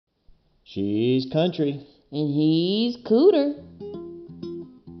She's country. And he's cooter.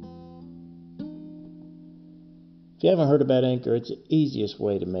 If you haven't heard about Anchor, it's the easiest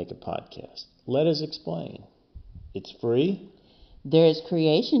way to make a podcast. Let us explain. It's free. There's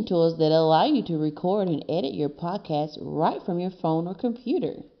creation tools that allow you to record and edit your podcast right from your phone or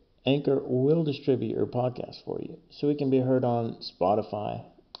computer. Anchor will distribute your podcast for you, so it can be heard on Spotify,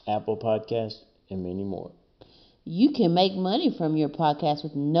 Apple Podcasts, and many more. You can make money from your podcast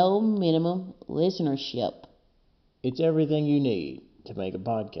with no minimum listenership. It's everything you need to make a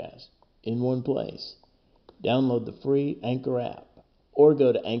podcast in one place. Download the free Anchor app or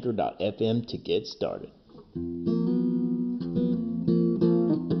go to anchor.fm to get started.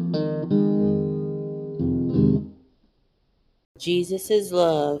 Jesus is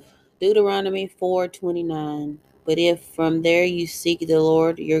love. Deuteronomy 4:29. But if from there you seek the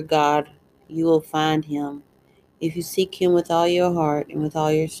Lord your God, you will find him, if you seek him with all your heart and with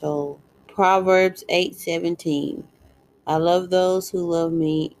all your soul. Proverbs 8:17. I love those who love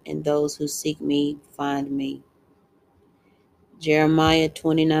me, and those who seek me find me. Jeremiah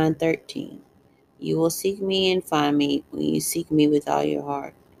 29:13. You will seek me and find me when you seek me with all your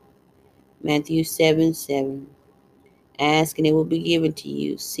heart. Matthew 7:7. Ask and it will be given to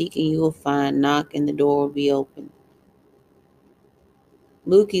you. Seek and you will find. Knock and the door will be open.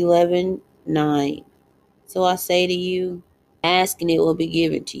 Luke 11:9. So I say to you, ask and it will be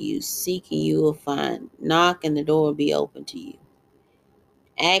given to you. Seek and you will find. Knock and the door will be open to you.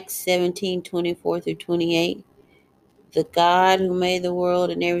 Acts 17:24-28. The God who made the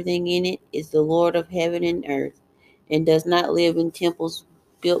world and everything in it is the Lord of heaven and earth, and does not live in temples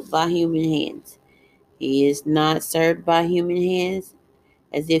built by human hands. He is not served by human hands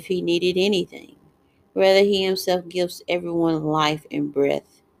as if he needed anything. Rather, he himself gives everyone life and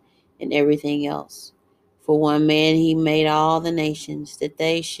breath and everything else. For one man he made all the nations, that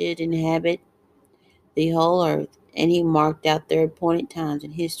they should inhabit the whole earth, and he marked out their appointed times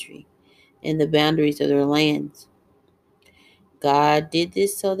in history and the boundaries of their lands. God did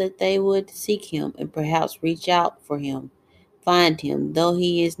this so that they would seek him and perhaps reach out for him, find him, though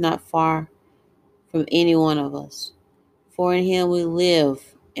he is not far from any one of us. For in him we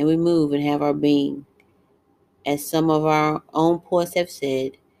live and we move and have our being. As some of our own poets have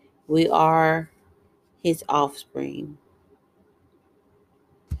said, we are his offspring.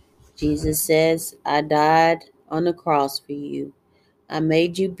 Jesus says, I died on the cross for you. I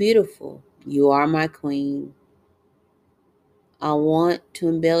made you beautiful. You are my queen. I want to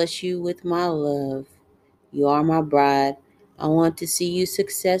embellish you with my love. You are my bride. I want to see you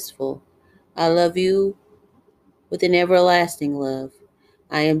successful. I love you with an everlasting love.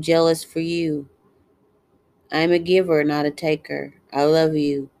 I am jealous for you. I am a giver, not a taker. I love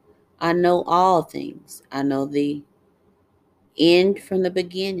you. I know all things. I know the end from the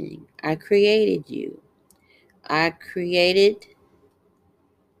beginning. I created you. I created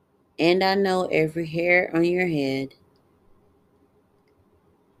and I know every hair on your head.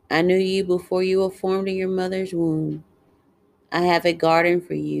 I knew you before you were formed in your mother's womb. I have a garden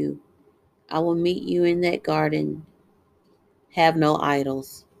for you. I will meet you in that garden. Have no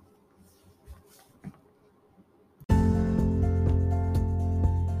idols.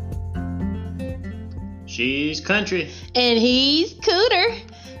 She's country. And he's cooter,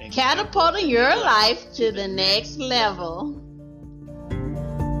 catapulting your life to the next level.